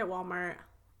at Target, Walmart,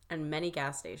 and many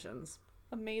gas stations.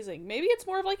 Amazing. Maybe it's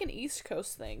more of like an East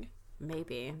Coast thing.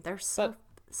 Maybe. They're so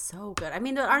good. I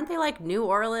mean, aren't they like New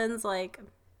Orleans? Like,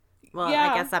 well,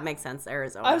 I guess that makes sense.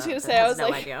 Arizona. I was gonna say, I was no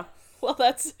like, idea. Well,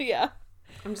 that's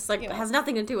I'm just like, it has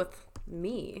nothing to do with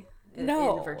me. In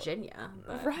Virginia.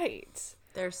 But right.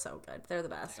 They're so good. They're the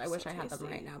best. I wish I had them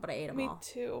right now, but I ate them all. Me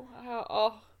too.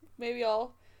 Maybe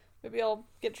I'll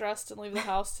get dressed and leave the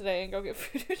house today and go get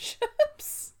voodoo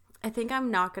chips. I think I'm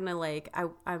not gonna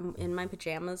I'm in my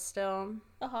pajamas still.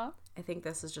 Uh-huh. I think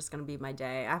this is just going to be my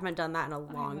day. I haven't done that in a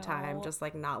long time. Just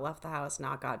like not left the house,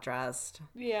 not got dressed.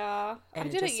 Yeah. I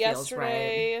did it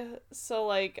yesterday. Right. So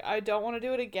like I don't want to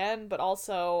do it again, but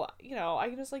also, you know, I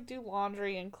can just like do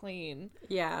laundry and clean.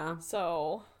 Yeah.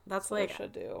 So that's like what I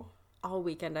should do. All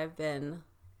weekend I've been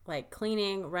like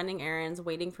cleaning, running errands,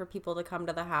 waiting for people to come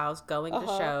to the house, going to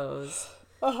shows.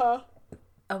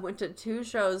 I went to 2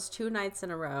 shows 2 nights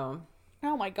in a row.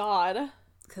 Oh my God.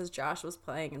 Because Josh was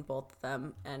playing in both of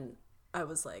them, and I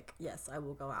was like, yes, I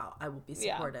will go out. I will be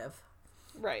supportive.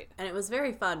 Yeah. Right. And it was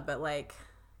very fun, but like,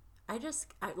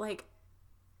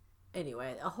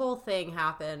 anyway, a whole thing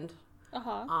happened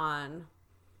on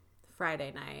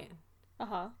Friday night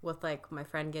with like my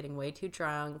friend getting way too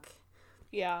drunk.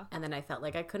 Yeah. And then I felt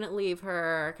like I couldn't leave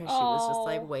her because she was just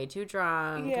like way too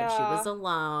drunk and she was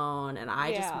alone and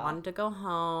I just wanted to go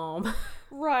home.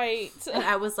 Right. And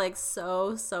I was like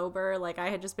so sober. Like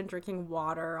I had just been drinking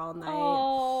water all night.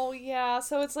 Oh, yeah.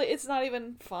 So it's like, it's not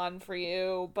even fun for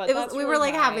you, but we were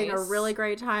like having a really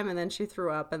great time and then she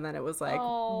threw up and then it was like,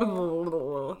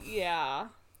 yeah.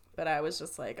 But I was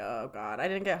just like, oh God, I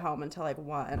didn't get home until like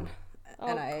 1.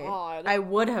 And God. I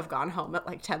would have gone home at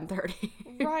like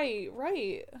 10:30.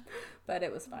 Right. But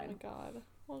it was fine. Oh my God.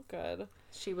 Well, good.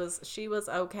 She was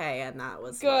okay, and that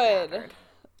was good.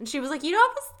 And she was like, "You don't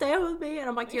have to stay with me." And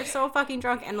I'm like, "You're so fucking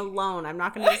drunk and alone. I'm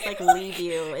not gonna just like leave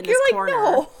you in this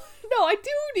corner." No, I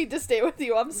do need to stay with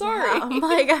you. I'm sorry. Yeah, I'm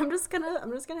like, I'm just gonna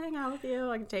hang out with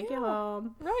you. I can take you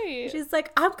home. Right. She's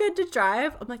like, "I'm good to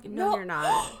drive." I'm like, "No, you're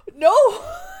not." No,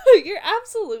 you're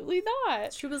absolutely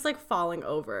not. She was like falling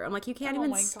over. I'm like, "You can't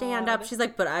even stand up." She's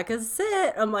like, "But I can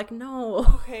sit." I'm like, "No."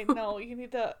 Okay, no, you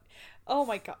need to. Oh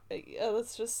my God,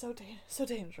 that's just so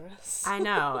dangerous. I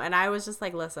know, and I was just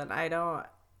like, "Listen, I'm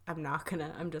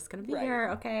just gonna be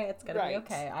here. Okay, it's gonna be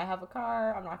okay. I have a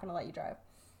car. I'm not gonna let you drive."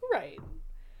 Right.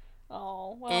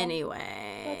 Oh, well. Anyway.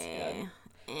 That's good.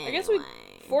 I guess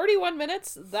 41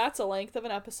 minutes, that's a length of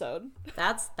an episode.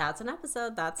 That's an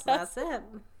episode. That's it.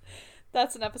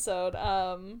 That's an episode.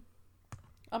 I'm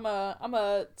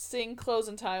a sing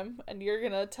closing time, and you're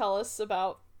gonna tell us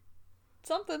about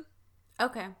something.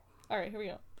 Okay. All right, here we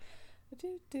go.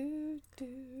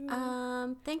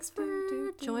 Thanks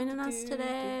for joining us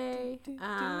today.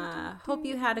 Hope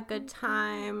you had a good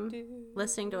time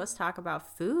listening to us talk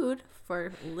about food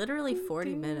for literally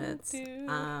 40 minutes.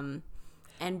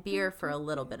 And beer for a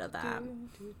little bit of that. And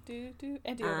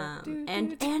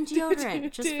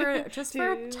deodorant just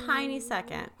for a tiny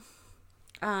second.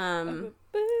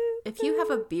 If you have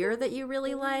a beer that you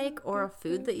really like, or a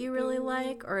food that you really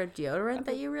like, or a deodorant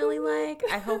that you really like,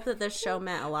 I hope that this show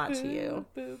meant a lot to you.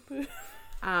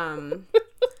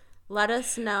 Let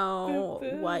us know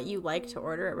what you like to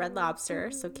order at Red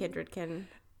Lobster so Kindred can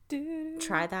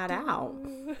try that out.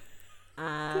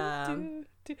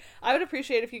 I would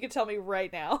appreciate if you could tell me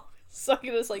right now, so I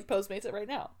can just like Postmates it right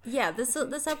now. Yeah, this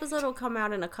episode will come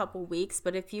out in a couple weeks,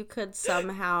 but if you could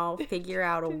somehow figure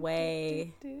out a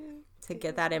way to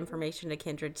get that information to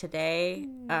Kindred today,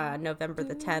 November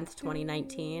the 10th,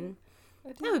 2019,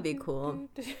 that would be cool.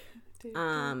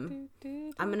 I'm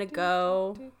gonna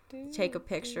go take a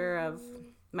picture of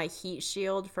my heat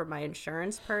shield for my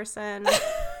insurance person.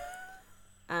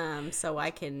 So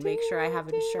I can make sure I have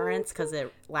insurance because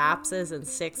it lapses in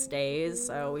 6 days.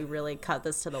 So we really cut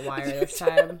this to the wire this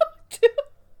time.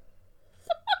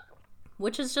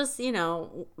 Which is just, you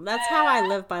know, that's how I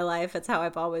live my life. It's how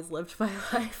I've always lived my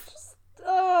life.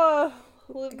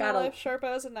 Live my life sharp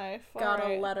as a knife. Got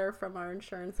a letter from our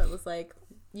insurance that was like,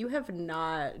 you have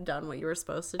not done what you were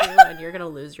supposed to do and you're going to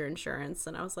lose your insurance.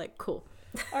 And I was like, cool.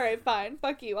 All right, fine.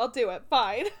 Fuck you. I'll do it.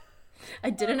 Fine. I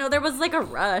didn't know there was like a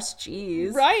rush.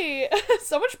 Jeez. Right.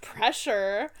 So much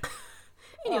pressure.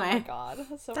 Anyway. Oh my God.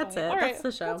 That's so funny. It. All that's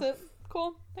the show. That's it.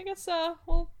 Cool. I guess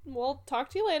we'll talk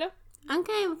to you later.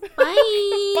 Okay. Bye.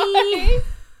 Bye.